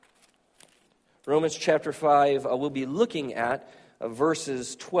Romans chapter 5, we'll be looking at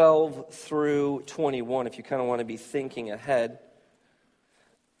verses 12 through 21, if you kind of want to be thinking ahead.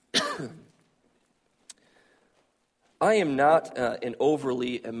 I am not an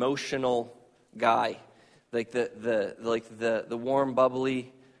overly emotional guy, like the warm,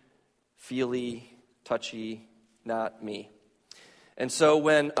 bubbly, feely, touchy, not me. And so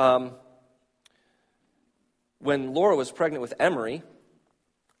when Laura was pregnant with Emery,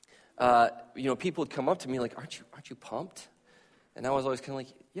 people would come up to me like, "Aren't you pumped?" And I was always kind of like,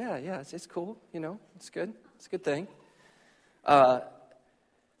 "Yeah, it's cool, it's good, it's a good thing."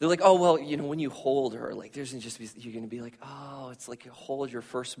 They're like, "Oh, well, when you hold her, like, you're going to be like, oh, it's like you hold your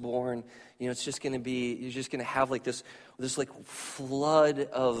firstborn, it's just going to be, you're just going to have like this like flood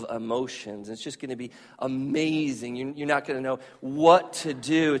of emotions. It's just going to be amazing. You're not going to know what to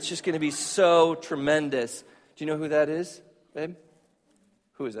do. It's just going to be so tremendous." Do you know who that is, babe?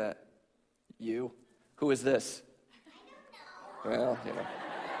 Who is that? You. Who is this? Well,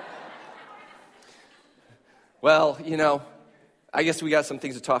 Well, I guess we got some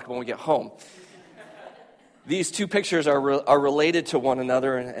things to talk about when we get home. These two pictures are related to one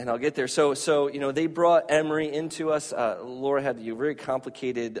another, and I'll get there. So they brought Emery into us. Laura had a very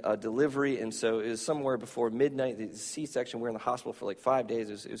complicated delivery, and so it was somewhere before midnight. The C-section, we were in the hospital for like 5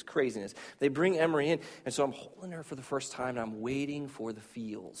 days. It was craziness. They bring Emery in, and so I'm holding her for the first time, and I'm waiting for the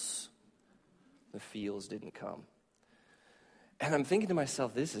feels. The feels didn't come. And I'm thinking to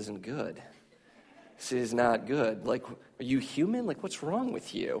myself, this isn't good. This is not good. Like, are you human? Like, what's wrong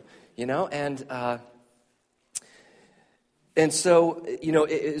with you? And so,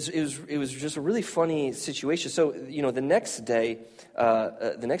 it was just a really funny situation. So, the next day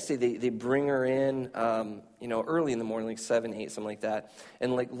they bring her in, early in the morning, like 7, 8, something like that.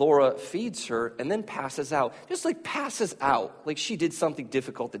 And like Laura feeds her and then passes out. Just like passes out. Like she did something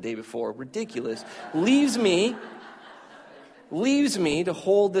difficult the day before. Ridiculous. Leaves me to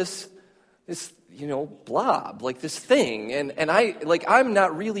hold this blob, like this thing. And I'm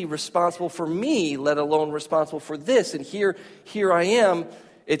not really responsible for me, let alone responsible for this. And here I am.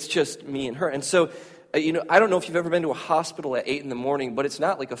 It's just me and her. And so, I don't know if you've ever been to a hospital at 8 in the morning, but it's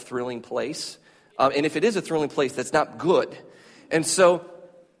not like a thrilling place. And if it is a thrilling place, that's not good. And so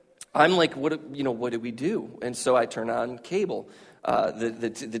I'm like, what do we do? And so I turn on cable,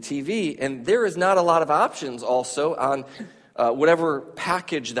 the TV, and there is not a lot of options also on whatever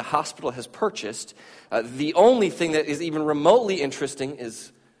package the hospital has purchased. The only thing that is even remotely interesting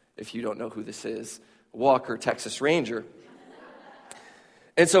is, if you don't know who this is, Walker, Texas Ranger.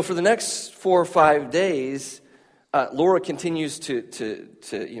 And so for the next 4 or 5 days, Laura continues to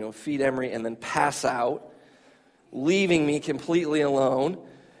feed Emery and then pass out, leaving me completely alone.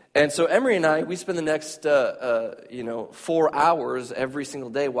 And so Emery and I, we spend the next 4 hours every single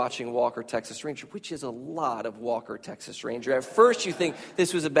day watching Walker, Texas Ranger, which is a lot of Walker, Texas Ranger. At first you think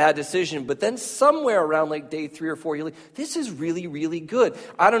this was a bad decision, but then somewhere around like day 3 or 4, you're like, this is really, really good.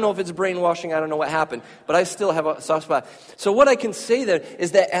 I don't know if it's brainwashing, I don't know what happened, but I still have a soft spot. So what I can say then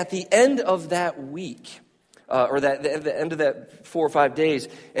is that at the end of that week, or the end of that 4 or 5 days,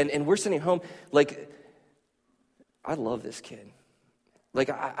 and we're sitting home, like, I love this kid. Like,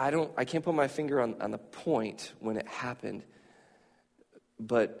 I can't put my finger on the point when it happened,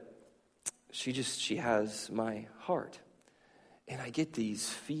 but she has my heart. And I get these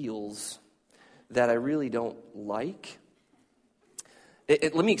feels that I really don't like.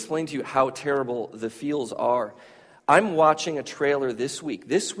 Let me explain to you how terrible the feels are. I'm watching a trailer this week.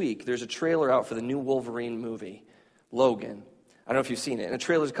 This week, there's a trailer out for the new Wolverine movie, Logan. I don't know if you've seen it. And the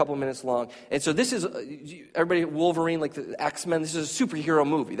trailer's a couple minutes long. And so this is, everybody, Wolverine, like the X-Men, this is a superhero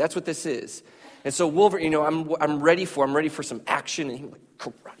movie. That's what this is. And so Wolverine, I'm ready for some action. And he like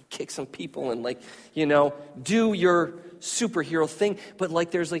karate kick some people and do your superhero thing. But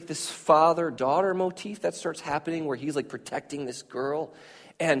like there's like this father-daughter motif that starts happening where he's like protecting this girl.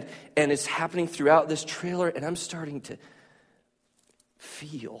 And it's happening throughout this trailer. And I'm starting to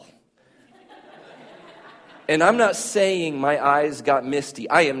feel. And I'm not saying my eyes got misty.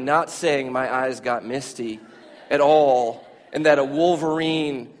 I am not saying my eyes got misty at all. And that a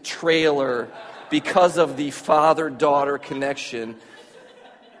Wolverine trailer, because of the father-daughter connection.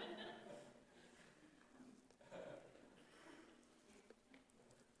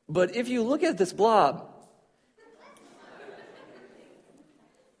 But if you look at this blob,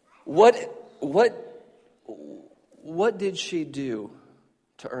 what did she do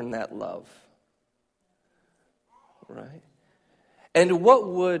to earn that love? Right? And what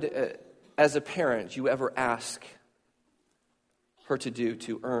would, as a parent, you ever ask her to do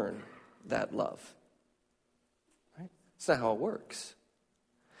to earn that love? Right? That's not how it works.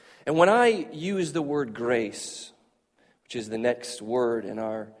 And when I use the word grace, which is the next word in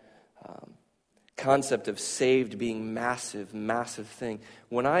our concept of saved being massive, massive thing,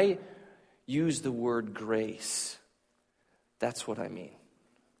 when I use the word grace, that's what I mean.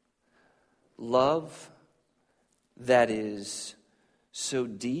 Love that is so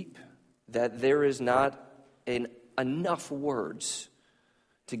deep that there is not enough words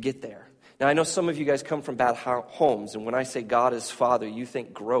to get there. Now, I know some of you guys come from bad homes, and when I say God is Father, you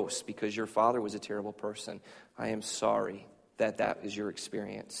think gross because your father was a terrible person. I am sorry that is your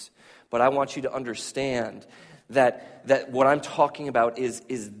experience. But I want you to understand that what I'm talking about is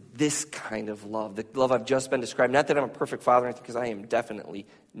this kind of love, the love I've just been describing. Not that I'm a perfect father, because I am definitely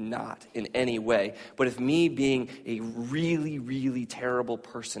not in any way. But if me being a really, really terrible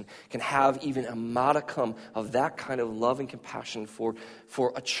person can have even a modicum of that kind of love and compassion for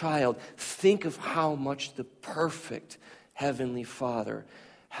a child, think of how much the perfect Heavenly Father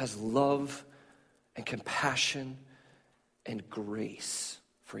has love and compassion and grace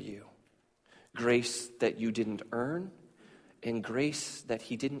for you. Grace that you didn't earn, and grace that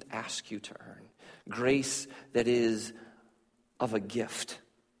He didn't ask you to earn. Grace that is of a gift.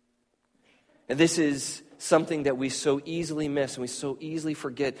 And this is something that we so easily miss and we so easily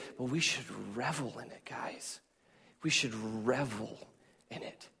forget, but we should revel in it, guys. We should revel in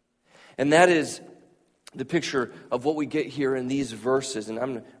it. And that is the picture of what we get here in these verses. And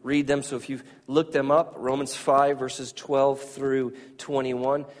I'm going to read them, so if you've looked them up, Romans 5, verses 12 through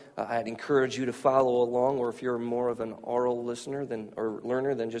 21, I'd encourage you to follow along, or if you're more of an oral listener or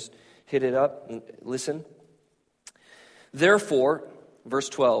learner, then just hit it up and listen. Therefore, verse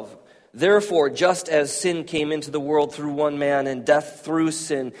 12, therefore, just as sin came into the world through one man, and death through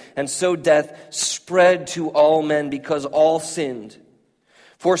sin, and so death spread to all men because all sinned.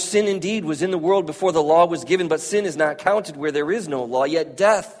 For sin indeed was in the world before the law was given, but sin is not counted where there is no law. Yet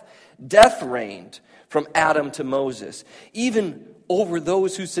death reigned from Adam to Moses, even over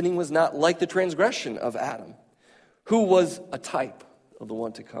those whose sinning was not like the transgression of Adam, who was a type of the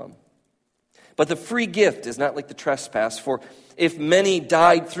one to come. But the free gift is not like the trespass, for if many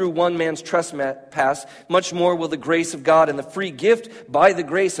died through one man's trespass, much more will the grace of God and the free gift by the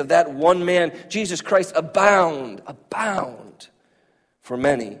grace of that one man, Jesus Christ, abound for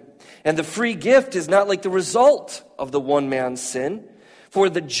many. And the free gift is not like the result of the one man's sin. For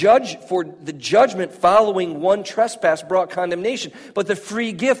the judgment following one trespass brought condemnation, but the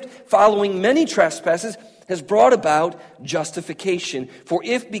free gift following many trespasses has brought about justification. For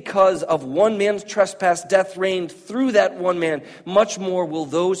if because of one man's trespass death reigned through that one man, much more will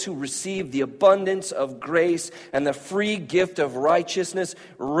those who receive the abundance of grace and the free gift of righteousness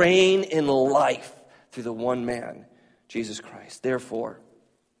reign in life through the one man, Jesus Christ. Therefore,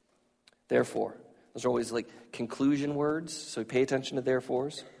 those are always like conclusion words, so pay attention to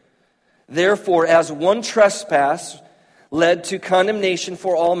therefores. Therefore, as one trespass led to condemnation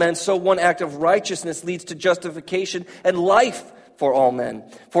for all men, so one act of righteousness leads to justification and life for all men.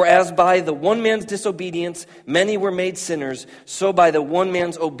 For as by the one man's disobedience many were made sinners, so by the one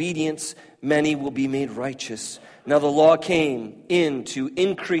man's obedience many will be made righteous. Now the law came in to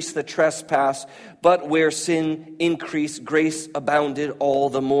increase the trespass, but where sin increased, grace abounded all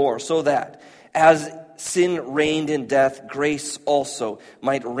the more, so that as sin reigned in death, grace also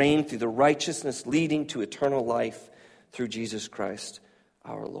might reign through the righteousness leading to eternal life through Jesus Christ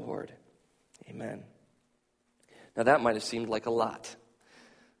our Lord. Amen. Now that might have seemed like a lot.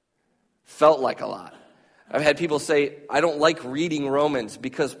 Felt like a lot. I've had people say, I don't like reading Romans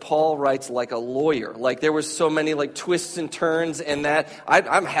because Paul writes like a lawyer. Like there was so many like twists and turns and that. I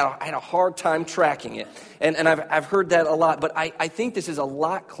had a hard time tracking it. And I've heard that a lot. But I think this is a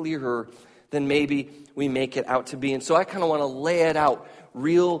lot clearer than maybe we make it out to be. And so I kind of want to lay it out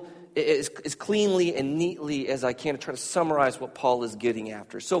real as cleanly and neatly as I can to try to summarize what Paul is getting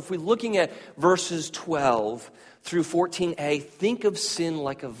after. So if we're looking at verses 12 through 14a, think of sin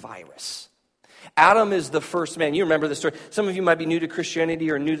like a virus. Adam is the first man. You remember the story. Some of you might be new to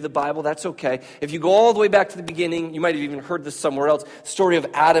Christianity or new to the Bible. That's okay. If you go all the way back to the beginning, you might have even heard this somewhere else, the story of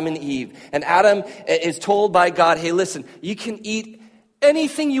Adam and Eve. And Adam is told by God, hey, listen, you can eat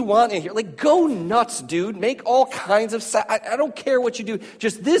anything you want in here. Like, go nuts, dude. Make all kinds of... I don't care what you do.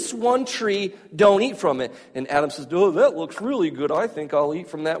 Just this one tree, don't eat from it. And Adam says, oh, that looks really good. I think I'll eat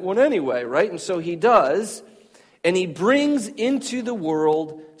from that one anyway, right? And so he does. And he brings into the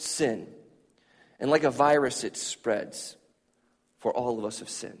world sin. And like a virus, it spreads. For all of us have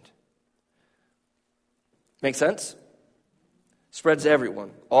sinned. Make sense? Spreads to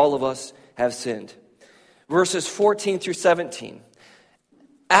everyone. All of us have sinned. Verses 14 through 17.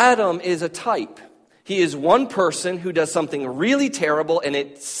 Adam is a type. He is one person who does something really terrible, and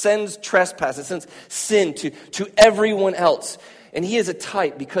it sends trespass, it sends sin to everyone else. And he is a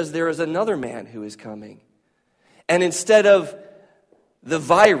type because there is another man who is coming. And instead of the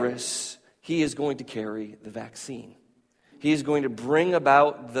virus, he is going to carry the vaccine. He is going to bring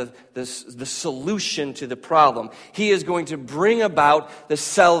about the solution to the problem. He is going to bring about the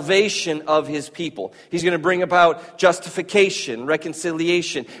salvation of his people. He's going to bring about justification,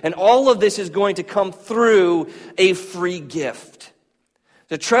 reconciliation. And all of this is going to come through a free gift.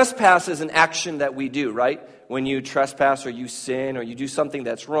 The trespass is an action that we do, right? When you trespass or you sin or you do something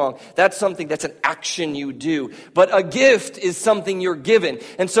that's wrong, that's an action you do. But a gift is something you're given.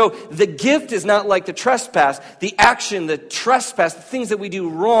 And so the gift is not like the trespass. The action, the trespass, the things that we do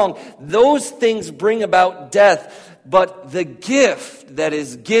wrong, those things bring about death. But the gift that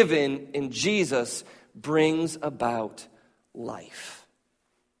is given in Jesus brings about life.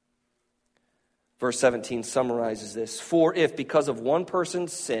 Verse 17 summarizes this. For if, because of one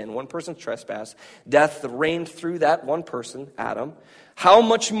person's sin, one person's trespass, death reigned through that one person, Adam, how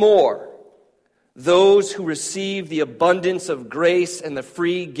much more those who receive the abundance of grace and the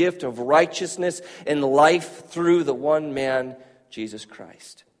free gift of righteousness and life through the one man, Jesus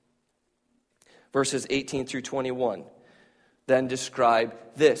Christ. Verses 18 through 21 then describe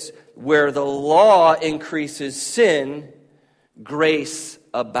this. Where the law increases sin, grace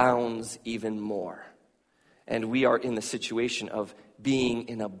abounds even more. And we are in the situation of being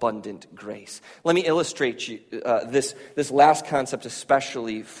in abundant grace. Let me illustrate this last concept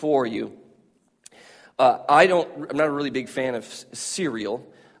especially for you. I'm not a really big fan of cereal,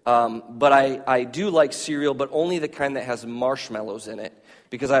 but I do like cereal, but only the kind that has marshmallows in it,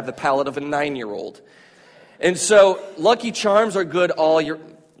 because I have the palate of a 9-year-old. And so Lucky Charms are good all year.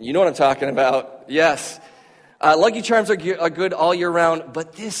 You know what I'm talking about. Yes. Lucky Charms are good all year round,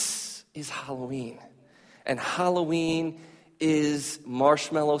 but this is Halloween. And Halloween is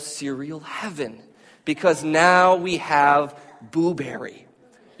marshmallow cereal heaven, because now we have Boo Berry.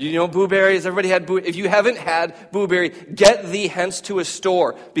 You know Boo Berry? Has everybody had Boo? If you haven't had Boo Berry, get thee hence to a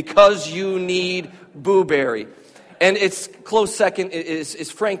store, because you need Boo Berry. And its close second is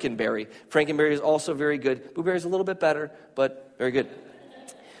Frankenberry. Frankenberry is also very good. Boo Berry is a little bit better, but very good.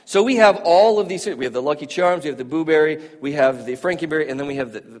 So we have all of these. We have the Lucky Charms, we have the Boo Berry, we have the Frankenberry, and then we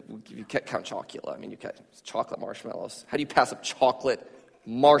have you can't count Chocula. I mean, you can't, chocolate marshmallows. How do you pass up chocolate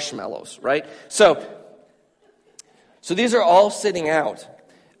marshmallows, right? So these are all sitting out.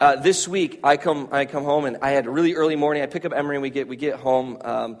 This week, I come home, and I had a really early morning. I pick up Emery, and we get home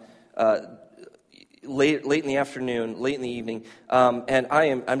late in the afternoon, late in the evening, and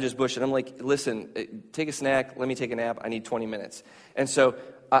I'm just bushing. I'm like, listen, take a snack. Let me take a nap. I need 20 minutes. And so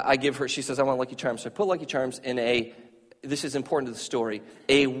I give her, she says, I want Lucky Charms. So I put Lucky Charms in this is important to the story,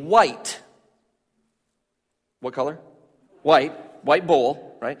 a white, what color? White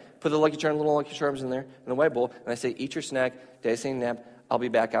bowl, right? Put the little Lucky Charms in there, in a white bowl, and I say, eat your snack, did I say nap? I'll be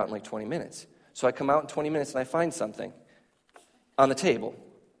back out in like 20 minutes. So I come out in 20 minutes and I find something on the table.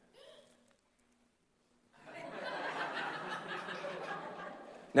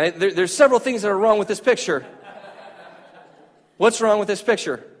 Now, there's several things that are wrong with this picture. What's wrong with this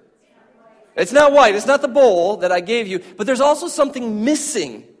picture? It's not white. It's not the bowl that I gave you. But there's also something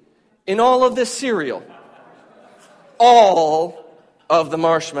missing in all of this cereal. All of the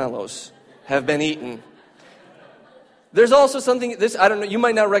marshmallows have been eaten. There's also something, I don't know, you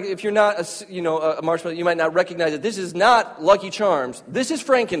might not, if you're not a marshmallow, you might not recognize it. This is not Lucky Charms. This is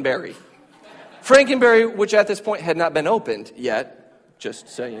Frankenberry. Frankenberry, which at this point had not been opened yet. Just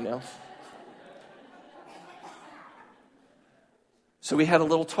so you know. So we had a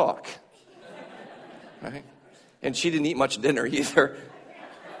little talk. Right? And she didn't eat much dinner either.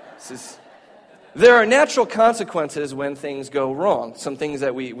 There are natural consequences when things go wrong. Some things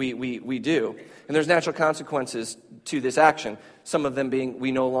that we do. And there's natural consequences to this action. Some of them being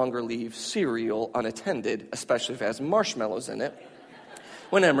we no longer leave cereal unattended, especially if it has marshmallows in it,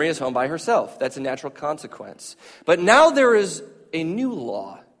 when Emery is home by herself. That's a natural consequence. But now there is a new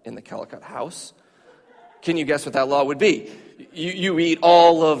law in the Kellicott house. Can you guess what that law would be? You eat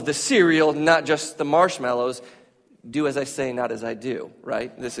all of the cereal, not just the marshmallows. Do as I say, not as I do,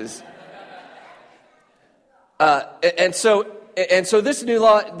 right? This is... And so this new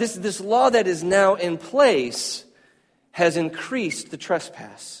law, this law that is now in place has increased the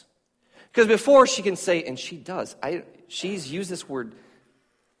trespass. Because before she can say, and she does, she's used this word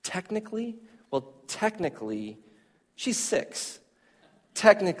technically. Well, technically, she's 6.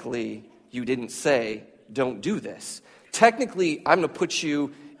 Technically, you didn't say, don't do this. Technically, I'm going to put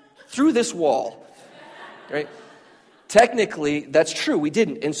you through this wall. Right? Technically, that's true, we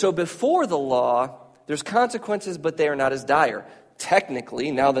didn't. And so before the law, There's consequences, but they are not as dire.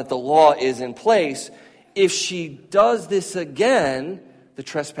 Technically, now that the law is in place, if she does this again, the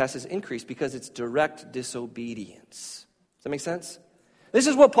trespass is increased because it's direct disobedience. Does that make sense? This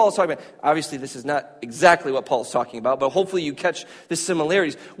is what Paul is talking about. Obviously, this is not exactly what Paul is talking about, but hopefully you catch the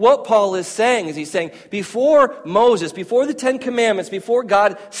similarities. What Paul is saying is he's saying, before Moses, before the Ten Commandments, before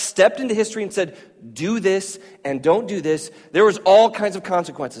God stepped into history and said, do this and don't do this, there was all kinds of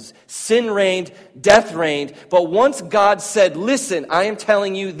consequences. Sin reigned, death reigned, but once God said, listen, I am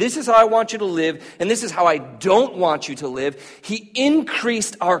telling you, this is how I want you to live, and this is how I don't want you to live, he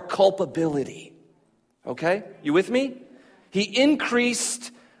increased our culpability. Okay? You with me? He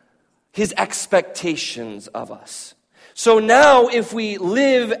increased his expectations of us. So now if we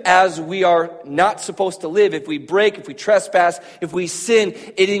live as we are not supposed to live, if we break, if we trespass, if we sin,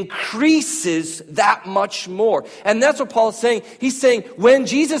 it increases that much more. And that's what Paul is saying. He's saying when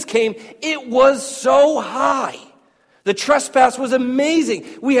Jesus came, it was so high. The trespass was amazing.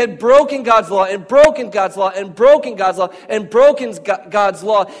 We had broken God's law and broken God's law and broken God's law and broken God's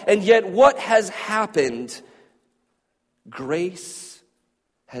law. And yet what has happened? Grace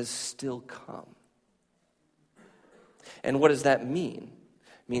has still come. And what does that mean?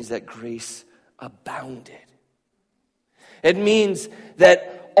 It means that grace abounded. It means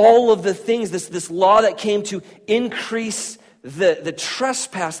that all of the things, this law that came to increase the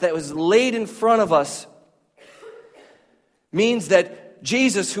trespass that was laid in front of us, means that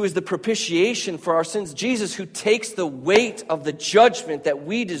Jesus, who is the propitiation for our sins, Jesus who takes the weight of the judgment that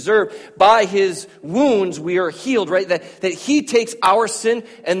we deserve, by his wounds we are healed, right? That he takes our sin,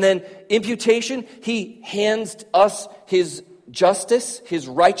 and then imputation, he hands us his justice, his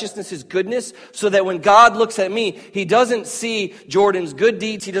righteousness, his goodness, so that when God looks at me, he doesn't see Jordan's good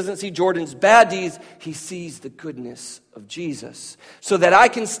deeds, he doesn't see Jordan's bad deeds, he sees the goodness of Jesus, so that I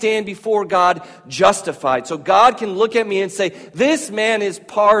can stand before God justified. So God can look at me and say, this man is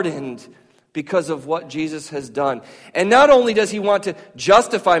pardoned because of what Jesus has done. And not only does he want to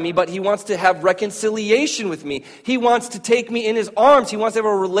justify me, but he wants to have reconciliation with me. He wants to take me in his arms. He wants to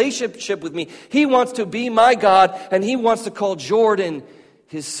have a relationship with me. He wants to be my God, and he wants to call Jordan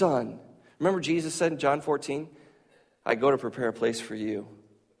his son. Remember Jesus said in John 14, I go to prepare a place for you.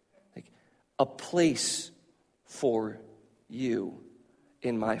 Like, a place for you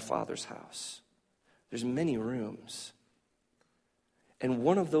in my Father's house. There's many rooms. And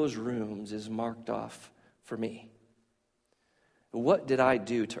one of those rooms is marked off for me. What did I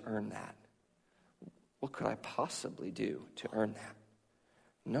do to earn that? What could I possibly do to earn that?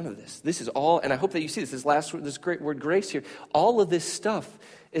 None of this. This is all, and I hope that you see this great word grace here. All of this stuff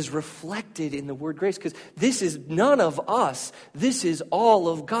is reflected in the word grace, because this is none of us. This is all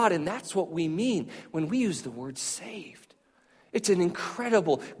of God, and that's what we mean when we use the word saved. It's an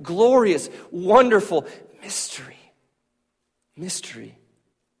incredible, glorious, wonderful mystery. Mystery.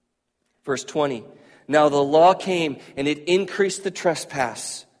 Verse 20. Now the law came and it increased the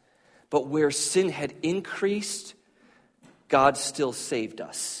trespass. But where sin had increased, God still saved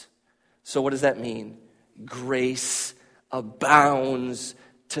us. So what does that mean? Grace abounds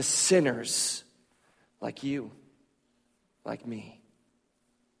to sinners like you, like me.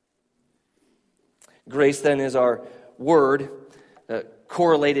 Grace then is our word.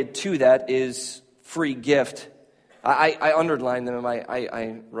 Correlated to that is free gift. I underlined them,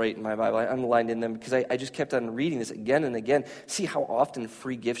 I write in my Bible, I underlined in them because I just kept on reading this again and again. See how often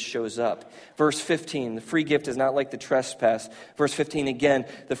free gift shows up. Verse 15, the free gift is not like the trespass. Verse 15 again,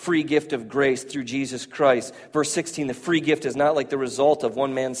 the free gift of grace through Jesus Christ. Verse 16, the free gift is not like the result of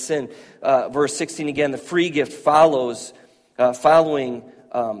one man's sin. Verse 16 again, the free gift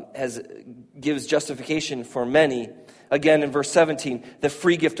gives justification for many. Again in verse 17, the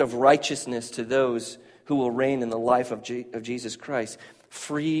free gift of righteousness to those who will reign in the life of Jesus Christ.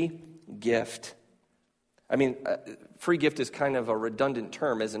 Free gift. I mean, free gift is kind of a redundant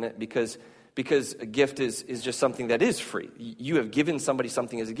term, isn't it? Because a gift is just something that is free. You have given somebody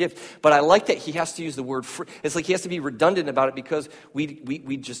something as a gift. But I like that he has to use the word free. It's like he has to be redundant about it because we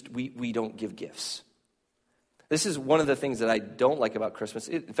don't give gifts. This is one of the things that I don't like about Christmas.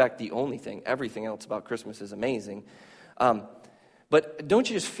 In fact, the only thing. Everything else about Christmas is amazing. But don't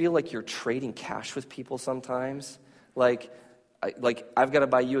you just feel like you're trading cash with people sometimes? Like I've got to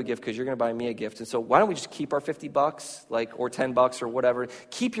buy you a gift because you're going to buy me a gift. And so why don't we just keep our $50, or $10 or whatever?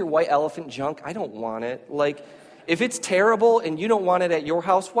 Keep your white elephant junk. I don't want it. If it's terrible and you don't want it at your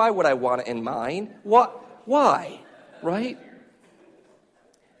house, why would I want it in mine? What? Why? Right?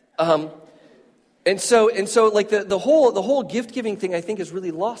 And so, like the whole gift giving thing, I think, is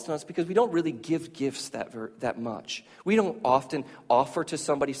really lost on us because we don't really give gifts that much. We don't often offer to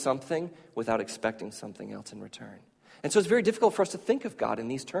somebody something without expecting something else in return. And so it's very difficult for us to think of God in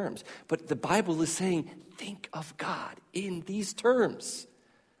these terms. But the Bible is saying, think of God in these terms.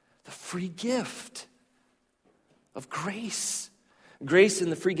 The free gift of grace. Grace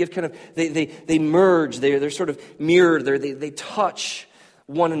and the free gift kind of, they merge. They're sort of mirrored. They touch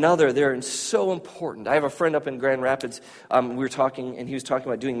one another. They're so important. I have a friend up in Grand Rapids. We were talking, and he was talking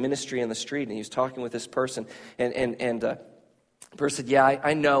about doing ministry in the street, and he was talking with this person, and the person said, yeah,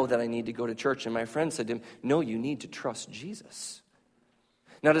 I know that I need to go to church. And my friend said to him, no, you need to trust Jesus.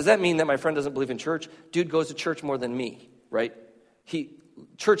 Now, does that mean that my friend doesn't believe in church? Dude goes to church more than me, right?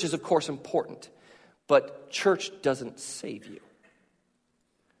 Church is, of course, important, but church doesn't save you.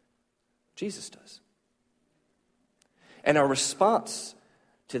 Jesus does. And our response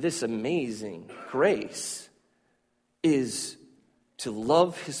to this amazing grace is to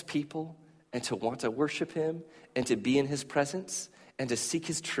love his people and to want to worship him and to be in his presence and to seek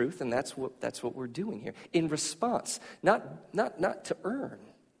his truth. And that's what we're doing here in response, not to earn,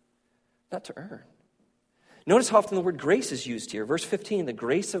 not to earn. Notice how often the word grace is used here. Verse 15, the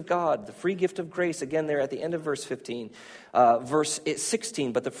grace of God, the free gift of grace. Again, there at the end of verse 15. Verse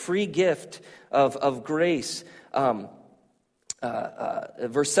 16, but the free gift of grace.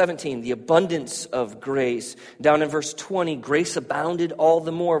 Verse 17, the abundance of grace. Down in verse 20, grace abounded all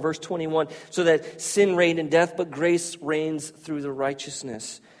the more. Verse 21, so that sin reigned in death, but grace reigns through the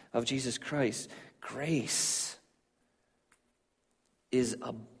righteousness of Jesus Christ. Grace is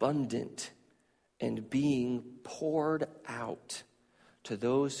abundant and being poured out to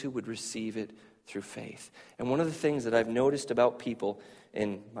those who would receive it through faith. And one of the things that I've noticed about people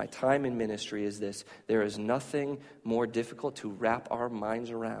in my time in ministry is this: there is nothing more difficult to wrap our minds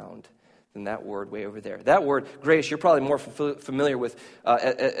around than that word way over there. That word, grace, you're probably more familiar with.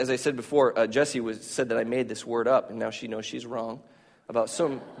 As I said before, Jessie said that I made this word up, and now she knows she's wrong about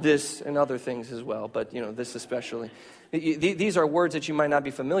this and other things as well, but this especially. These are words that you might not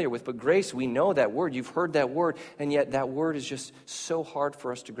be familiar with, but grace, we know that word. You've heard that word, and yet that word is just so hard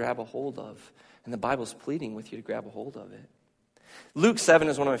for us to grab a hold of. And the Bible's pleading with you to grab a hold of it. Luke 7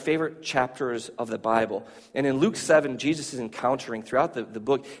 is one of my favorite chapters of the Bible. And in Luke 7, Jesus is encountering, throughout the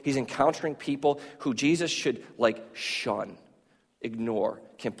book, he's encountering people who Jesus should shun, ignore,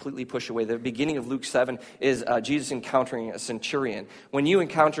 completely push away. The beginning of Luke 7 is Jesus encountering a centurion. When you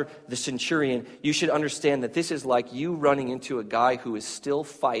encounter the centurion, you should understand that this is like you running into a guy who is still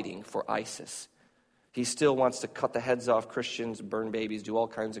fighting for ISIS. He still wants to cut the heads off Christians, burn babies, do all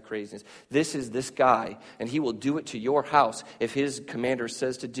kinds of craziness. This is this guy, and he will do it to your house if his commander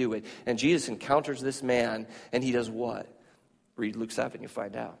says to do it. And Jesus encounters this man, and he does what? Read Luke 7, you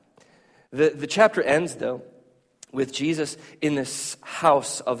find out. The chapter ends, though, with Jesus in this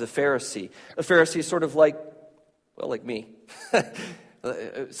house of the Pharisee. The Pharisee is sort of like me.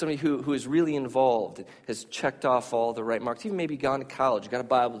 Somebody who is really involved, has checked off all the right marks, even maybe gone to college, got a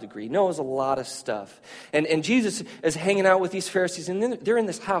Bible degree, knows a lot of stuff. And Jesus is hanging out with these Pharisees, and then they're in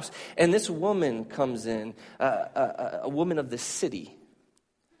this house, and this woman comes in, a woman of the city.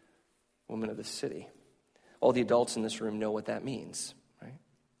 Woman of the city. All the adults in this room know what that means, right?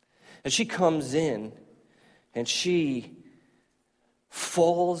 And she comes in, and she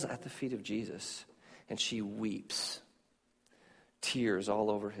falls at the feet of Jesus, and she weeps. Tears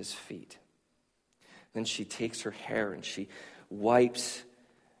all over his feet. Then she takes her hair and she wipes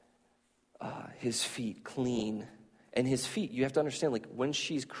his feet clean. And his feet, you have to understand, when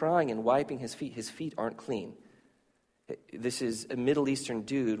she's crying and wiping his feet aren't clean. This is a Middle Eastern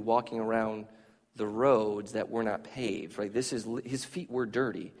dude walking around the roads that were not paved, right? His feet were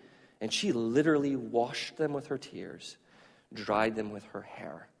dirty. And she literally washed them with her tears, dried them with her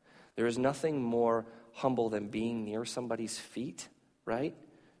hair. There is nothing more humble than being near somebody's feet, right?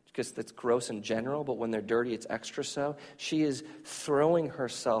 Because that's gross in general, but when they're dirty, it's extra so. She is throwing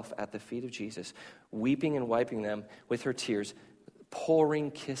herself at the feet of Jesus, weeping and wiping them with her tears, pouring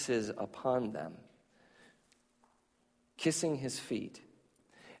kisses upon them, kissing his feet.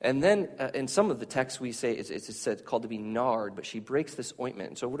 And then in some of the texts we say it's said called to be nard, but she breaks this ointment,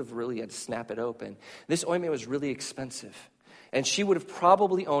 and so it would have really had to snap it open. This ointment was really expensive. And she would have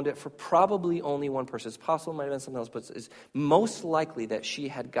probably owned it for probably only one person. It's possible it might have been something else, but it's most likely that she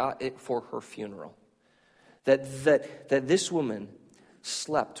had got it for her funeral. That this woman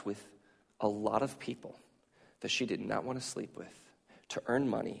slept with a lot of people that she did not want to sleep with to earn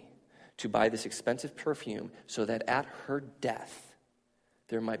money, to buy this expensive perfume, so that at her death,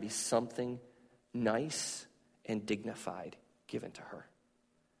 there might be something nice and dignified given to her.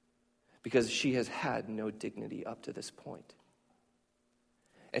 because she has had no dignity up to this point.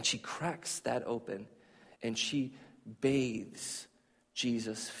 And she cracks that open, and she bathes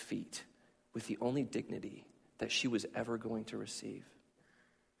Jesus' feet with the only dignity that she was ever going to receive.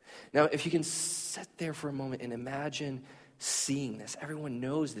 Now, if you can sit there for a moment and imagine seeing this. Everyone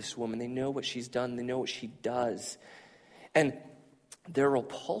knows this woman. They know what she's done. They know what she does. And they're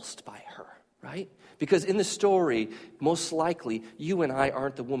repulsed by her, right? Because in the story, most likely, you and I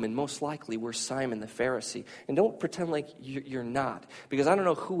aren't the woman. Most likely, we're Simon the Pharisee. And don't pretend like you're not. Because I don't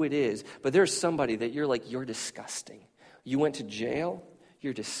know who it is, but there's somebody that you're like, you're disgusting. You went to jail?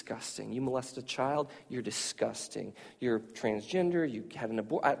 You're disgusting. You molested a child? You're disgusting. You're transgender. You had an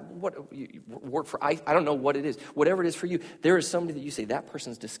abortion. I don't know what it is. Whatever it is for you, there is somebody that you say, that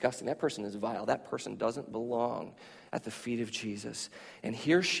person's disgusting. That person is vile. That person doesn't belong at the feet of Jesus. And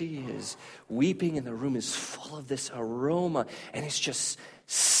here she is, weeping, and the room is full of this aroma, and it's just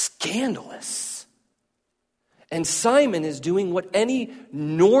scandalous. And Simon is doing what any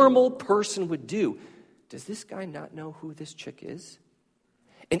normal person would do. Does this guy not know who this chick is?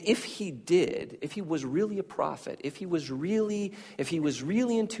 And if he did, if he was really a prophet, if he was really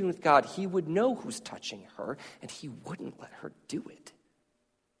in tune with God, he would know who's touching her, and he wouldn't let her do it.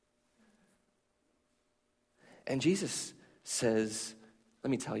 And Jesus says,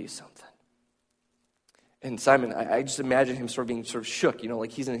 let me tell you something. And Simon, I just imagine him sort of being sort of shook,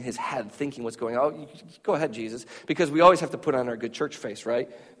 like he's in his head thinking what's going on. Oh, go ahead, Jesus. Because we always have to put on our good church face, right?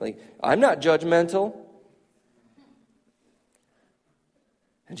 Like, I'm not judgmental.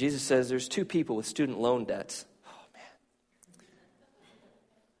 And Jesus says there's two people with student loan debts. Oh, man.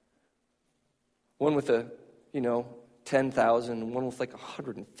 One with 10,000, one with like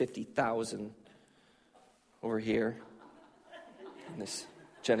 150,000 over here in this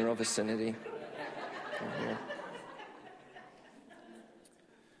general vicinity. Over here.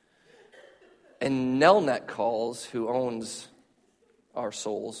 And Nelnet calls, who owns our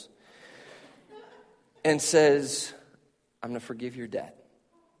souls, and says, I'm going to forgive your debt.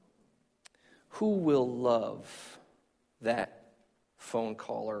 Who will love that phone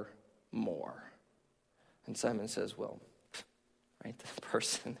caller more? And Simon says, well, right, the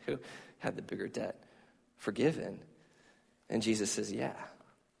person who had the bigger debt forgiven. And Jesus says, yeah,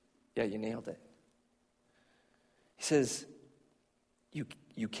 you nailed it. He says,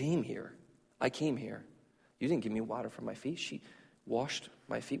 you came here. I came here. You didn't give me water for my feet. She washed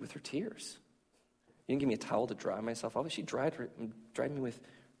my feet with her tears. You didn't give me a towel to dry myself off. She dried me with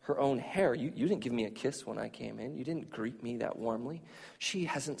her own hair. You didn't give me a kiss when I came in. You didn't greet me that warmly. She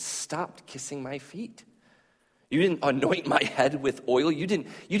hasn't stopped kissing my feet. You didn't anoint my head with oil. You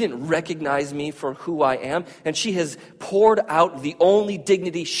didn't recognize me for who I am. And she has poured out the only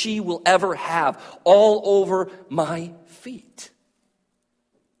dignity she will ever have all over my feet.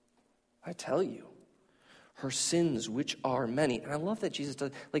 I tell you, her sins, which are many. And I love that Jesus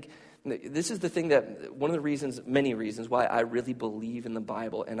does, this is the thing that, one of the reasons, many reasons, why I really believe in the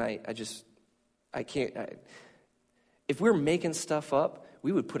Bible. And I can't, if we're making stuff up,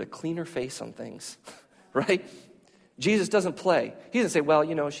 we would put a cleaner face on things, right? Jesus doesn't play. He doesn't say,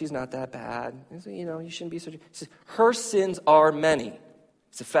 well, she's not that bad. He says, you shouldn't be so. He says, her sins are many.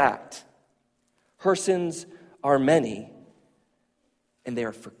 It's a fact. Her sins are many, and they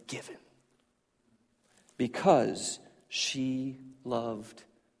are forgiven because she loved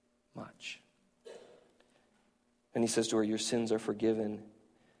much. And he says to her, your sins are forgiven.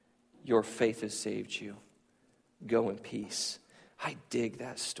 Your faith has saved you. Go in peace. I dig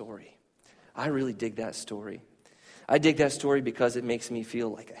that story. I really dig that story. I dig that story because it makes me feel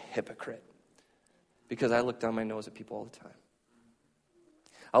like a hypocrite. Because I look down my nose at people all the time.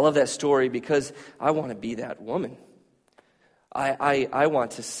 I love that story because I want to be that woman. I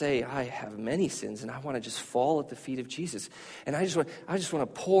want to say I have many sins, and I want to just fall at the feet of Jesus, and I just want to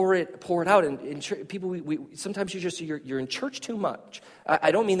pour it out. And people, sometimes you're in church too much.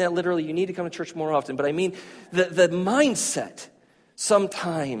 I don't mean that literally. You need to come to church more often, but I mean the mindset.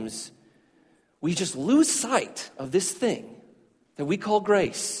 Sometimes we just lose sight of this thing that we call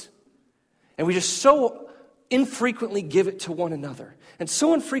grace, and we just so infrequently give it to one another, and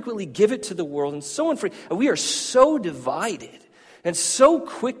so infrequently give it to the world, and we are so divided, and so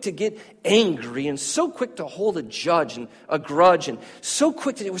quick to get angry, and so quick to hold a grudge, and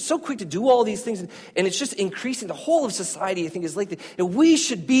we're so quick to do all these things, and it's just increasing. The whole of society, I think, is like that. And we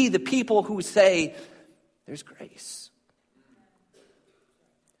should be the people who say, there's grace.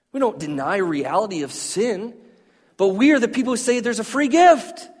 We don't deny reality of sin, but we are the people who say there's a free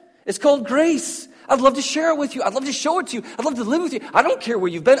gift. It's called grace. I'd love to share it with you. I'd love to show it to you. I'd love to live with you. I don't care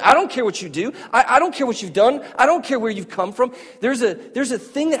where you've been. I don't care what you do. I don't care what you've done. I don't care where you've come from. There's a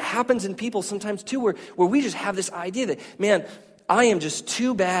thing that happens in people sometimes too where we just have this idea that, man, I am just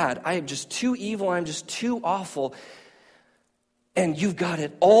too bad. I am just too evil. I'm just too awful. And you've got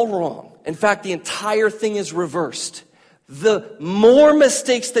it all wrong. In fact, the entire thing is reversed. The more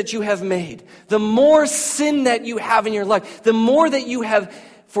mistakes that you have made, the more sin that you have in your life, the more that you have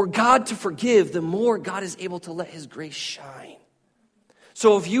for God to forgive, the more God is able to let his grace shine.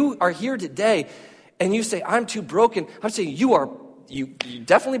 So if you are here today and you say, I'm too broken, I'm saying you're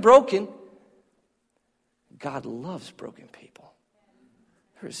definitely broken. God loves broken people.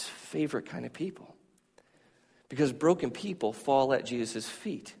 They're his favorite kind of people. Because broken people fall at Jesus'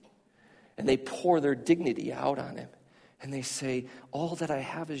 feet and they pour their dignity out on him. And they say, all that I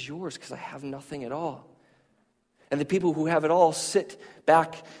have is yours because I have nothing at all. And the people who have it all sit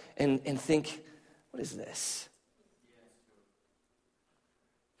back and think, what is this?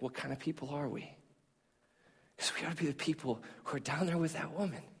 What kind of people are we? Because we ought to be the people who are down there with that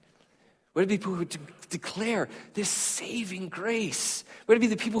woman. We ought to be people who declare this saving grace. We ought to be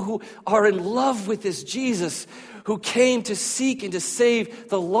the people who are in love with this Jesus who came to seek and to save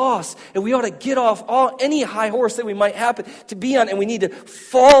the lost. And we ought to get off any high horse that we might happen to be on, and we need to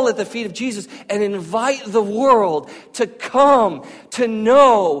fall at the feet of Jesus and invite the world to come to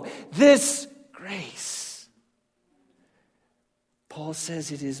know this grace. Paul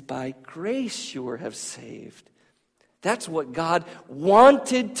says it is by grace you have saved. That's what God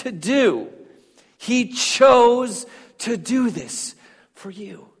wanted to do. He chose to do this for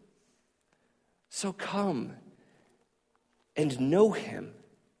you. So come and know him.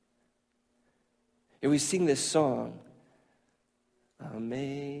 And we sing this song,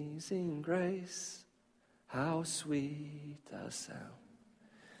 Amazing Grace, how sweet the sound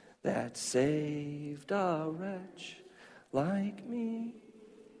that saved a wretch like me.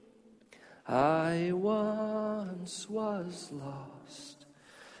 I once was lost,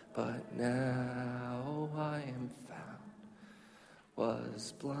 but now I am found.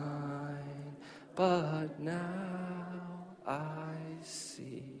 Was blind, but now I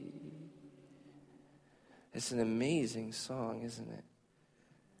see. It's an amazing song, isn't it?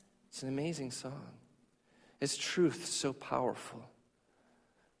 It's an amazing song. Its truth so powerful,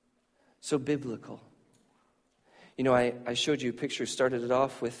 so biblical. You know, I showed you a picture, started it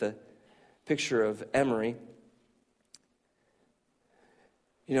off with a picture of Emery.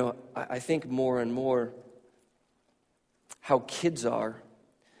 You know, I think more and more how kids are,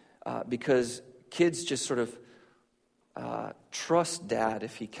 because kids just sort of trust dad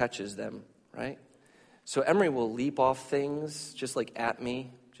if he catches them, right? So Emery will leap off things just like at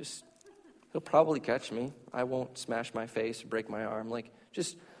me. He'll probably catch me. I won't smash my face or break my arm. Like,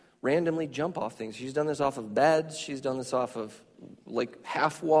 just randomly jump off things. She's done this off of beds. She's done this off of, like,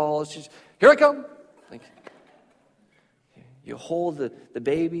 half walls. Here I come. Like, you hold the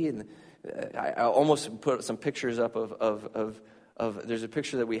baby, and I almost put some pictures up of there's a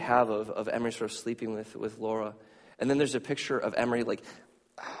picture that we have of Emery sort of sleeping with Laura. And then there's a picture of Emery,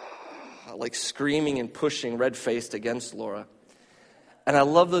 like screaming and pushing, red-faced against Laura. And I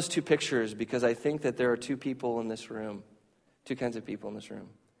love those two pictures because I think that there are two people in this room, two kinds of people in this room.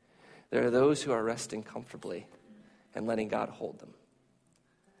 There are those who are resting comfortably and letting God hold them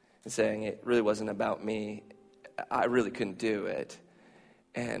and saying, it really wasn't about me. I really couldn't do it.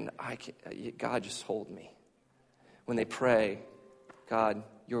 And God, just hold me. When they pray, God,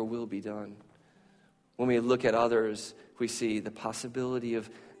 your will be done. When we look at others, we see the possibility of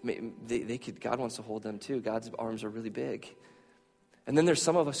God wants to hold them too. God's arms are really big. And then there's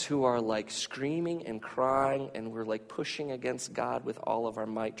some of us who are like screaming and crying, and we're like pushing against God with all of our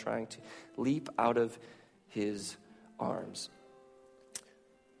might, trying to leap out of his arms.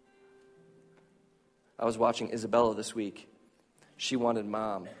 I was watching Isabella this week. She wanted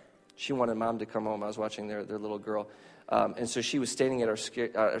mom. She wanted mom to come home. I was watching their little girl. And so she was standing at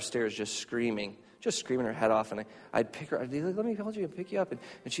our stairs just screaming her head off. And I'd pick her. I'd be like, let me hold you and pick you up.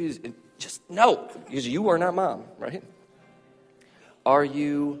 And she was just, no, because you are not mom, right? Are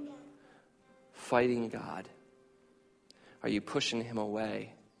you fighting God? Are you pushing him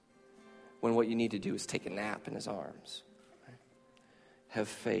away when what you need to do is take a nap in his arms? Right? Have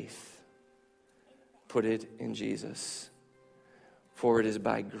faith. Put it in Jesus. For it is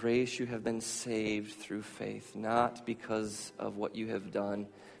by grace you have been saved through faith, not because of what you have done.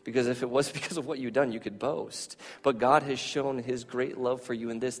 Because if it was because of what you've done, you could boast. But God has shown his great love for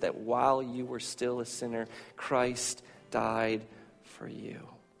you in this, that while you were still a sinner, Christ died for you.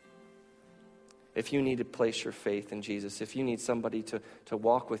 If you need to place your faith in Jesus, if you need somebody to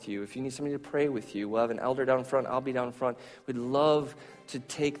walk with you, if you need somebody to pray with you, we'll have an elder down front, I'll be down front. We'd love to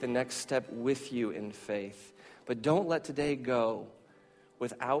take the next step with you in faith. But don't let today go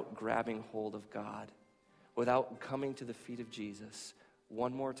without grabbing hold of God, without coming to the feet of Jesus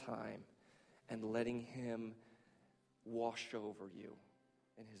one more time and letting him wash over you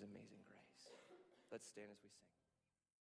in his amazing grace. Let's stand as we sing.